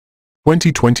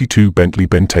2022 Bently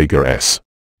Bentayga S.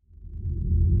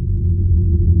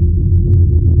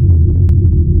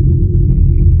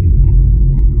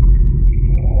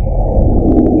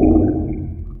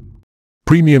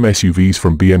 Premium SUVs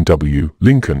from BMW,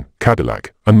 Lincoln,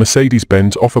 Cadillac, and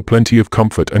Mercedes-Benz offer plenty of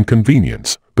comfort and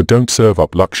convenience, but don't serve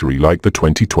up luxury like the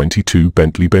 2022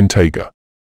 Bently Bentayga.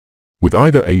 With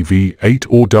either a V8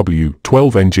 or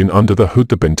W12 engine under the hood,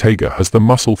 the Bentayga has the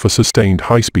muscle for sustained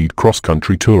high-speed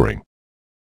cross-country touring.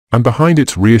 And behind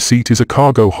its rear seat is a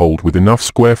cargo hold with enough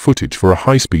square footage for a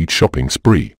high-speed shopping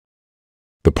spree.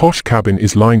 The posh cabin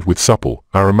is lined with supple,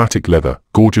 aromatic leather,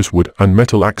 gorgeous wood and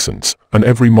metal accents, and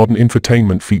every modern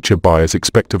infotainment feature buyers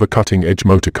expect of a cutting-edge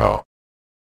motorcar.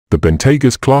 The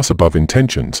Bentayga's class above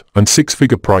intentions and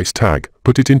six-figure price tag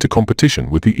put it into competition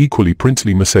with the equally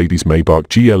princely Mercedes-Maybach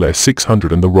GLS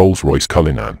 600 and the Rolls-Royce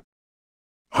Cullinan.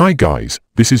 Hi guys,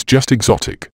 this is Just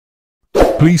Exotic.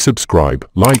 Please subscribe,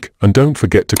 like, and don't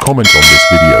forget to comment on this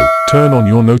video. Turn on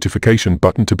your notification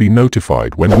button to be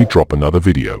notified when we drop another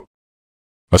video.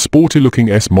 A sporty-looking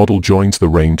S model joins the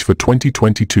range for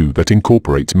 2022 that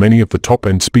incorporates many of the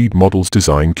top-end speed model's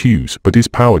design cues but is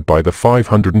powered by the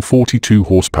 542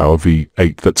 horsepower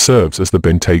V8 that serves as the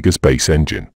Bentayga's base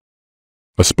engine.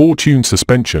 A sport-tuned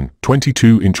suspension,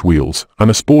 22-inch wheels,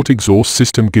 and a sport exhaust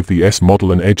system give the S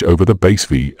model an edge over the base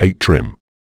V8 trim.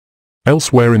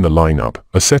 Elsewhere in the lineup,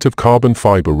 a set of carbon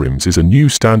fiber rims is a new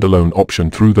standalone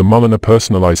option through the Cullinan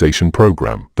personalization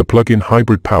program. The plug-in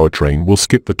hybrid powertrain will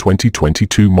skip the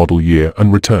 2022 model year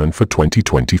and return for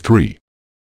 2023.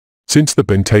 Since the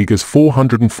Bentayga's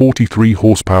 443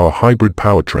 horsepower hybrid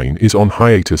powertrain is on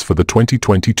hiatus for the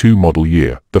 2022 model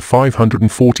year, the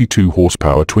 542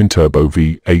 horsepower twin-turbo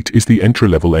V8 is the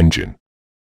entry-level engine.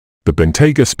 The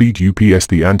Bentayga speed UPS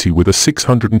the ante with a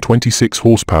 626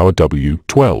 horsepower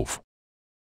W12.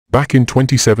 Back in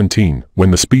 2017,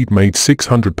 when the speed made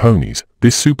 600 ponies,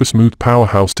 this super-smooth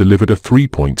powerhouse delivered a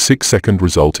 3.6-second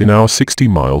result in our 60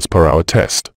 miles per hour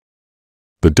test.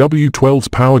 The W12's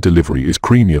power delivery is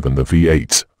creamier than the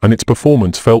V8's, and its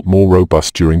performance felt more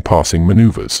robust during passing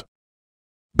maneuvers.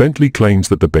 Bentley claims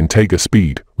that the Bentayga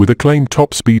speed, with a claimed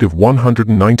top speed of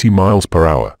 190 miles per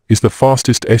hour, is the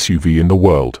fastest SUV in the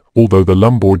world, although the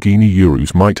Lamborghini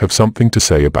Urus might have something to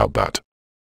say about that.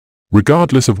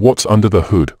 Regardless of what's under the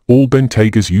hood, all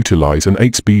Bentaygas utilize an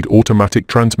 8-speed automatic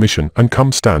transmission and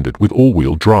come standard with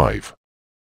all-wheel drive.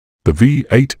 The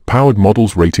V8 powered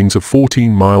model's ratings of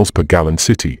 14 miles per gallon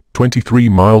city, 23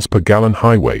 miles per gallon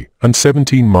highway, and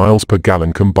 17 miles per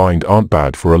gallon combined aren't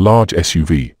bad for a large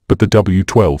SUV, but the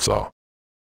W12s are.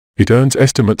 It earns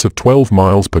estimates of 12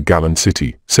 miles per gallon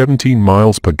city, 17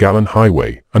 miles per gallon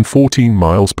highway, and 14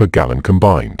 miles per gallon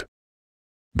combined.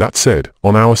 That said,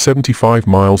 on our 75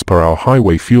 miles per hour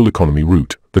highway fuel economy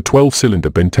route, the 12-cylinder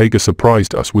Bentayga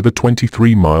surprised us with a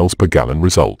 23 miles per gallon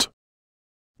result.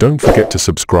 Don't forget to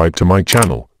subscribe to my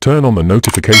channel, turn on the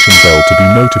notification bell to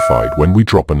be notified when we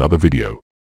drop another video.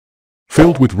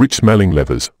 Filled with rich-smelling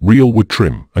leathers, real wood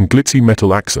trim, and glitzy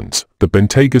metal accents, the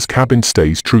Bentayga's cabin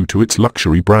stays true to its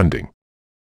luxury branding.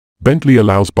 Bentley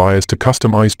allows buyers to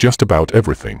customize just about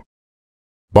everything.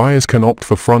 Buyers can opt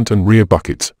for front and rear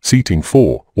buckets, seating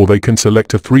 4, or they can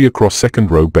select a 3-across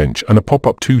second-row bench and a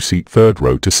pop-up 2-seat third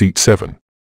row to seat 7.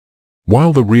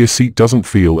 While the rear seat doesn't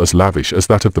feel as lavish as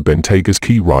that of the Bentayga's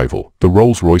key rival, the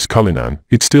Rolls-Royce Cullinan,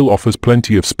 it still offers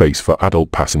plenty of space for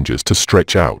adult passengers to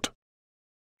stretch out.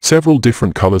 Several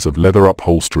different colors of leather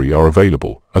upholstery are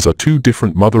available, as are 2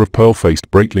 different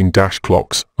mother-of-pearl-faced Breitling dash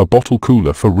clocks, a bottle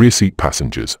cooler for rear seat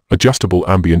passengers, adjustable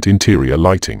ambient interior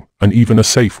lighting, and even a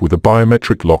safe with a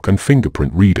biometric lock and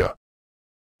fingerprint reader.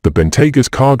 The Bentayga's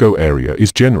cargo area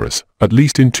is generous, at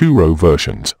least in 2-row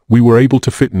versions. We were able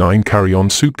to fit 9 carry-on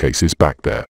suitcases back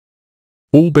there.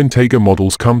 All Bentayga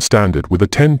models come standard with a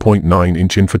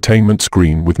 10.9-inch infotainment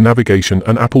screen with navigation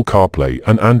and Apple CarPlay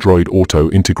and Android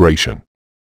Auto integration.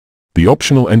 The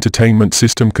optional entertainment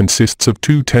system consists of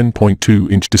 2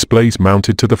 10.2-inch displays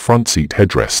mounted to the front seat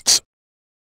headrests.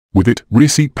 With it, rear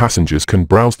seat passengers can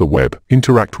browse the web,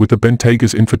 interact with the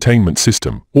Bentayga's infotainment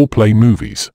system, or play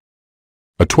movies.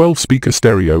 A 12-speaker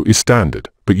stereo is standard,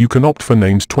 but you can opt for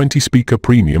name's 20-speaker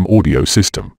premium audio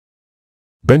system.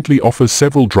 Bentley offers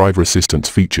several driver assistance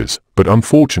features, but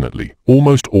unfortunately,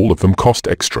 almost all of them cost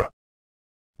extra.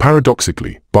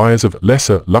 Paradoxically, buyers of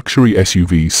lesser luxury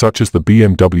SUVs such as the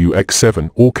BMW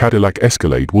X7 or Cadillac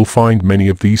Escalade will find many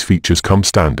of these features come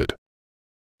standard.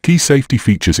 Key safety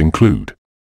features include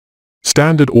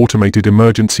standard automated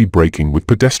emergency braking with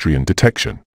pedestrian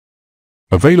detection,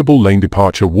 available lane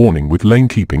departure warning with lane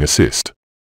keeping assist,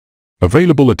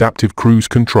 available adaptive cruise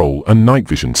control and night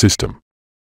vision system,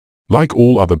 Like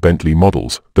all other Bentley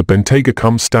models, the Bentayga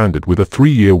comes standard with a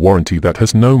 3-year warranty that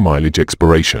has no mileage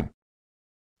expiration.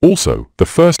 Also, the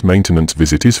first maintenance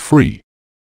visit is free.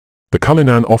 The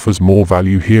Cullinan offers more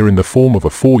value here in the form of a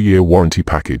 4-year warranty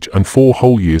package and 4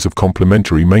 whole years of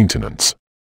complimentary maintenance.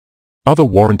 Other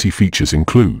warranty features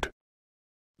include: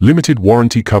 limited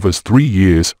warranty covers 3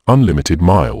 years, unlimited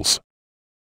miles.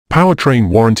 Powertrain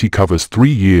warranty covers 3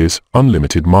 years,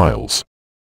 unlimited miles.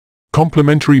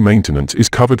 Complimentary maintenance is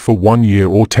covered for 1 year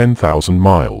or 10,000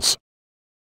 miles.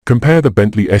 Compare the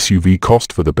Bentley SUV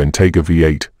cost for the Bentayga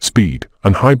V8, Speed,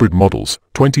 and Hybrid models.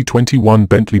 2021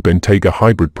 Bentley Bentayga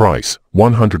Hybrid price,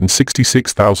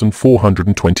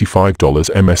 $166,425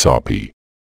 MSRP.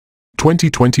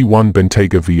 2021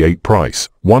 Bentayga V8 price,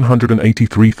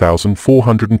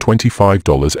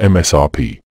 $183,425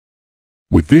 MSRP.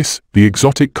 With this, the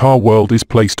exotic car world is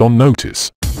placed on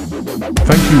notice.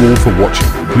 Thank you all for watching.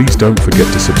 Please don't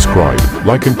forget to subscribe,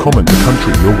 like and comment the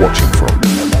country you're watching from.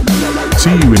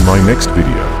 See you in my next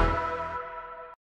video.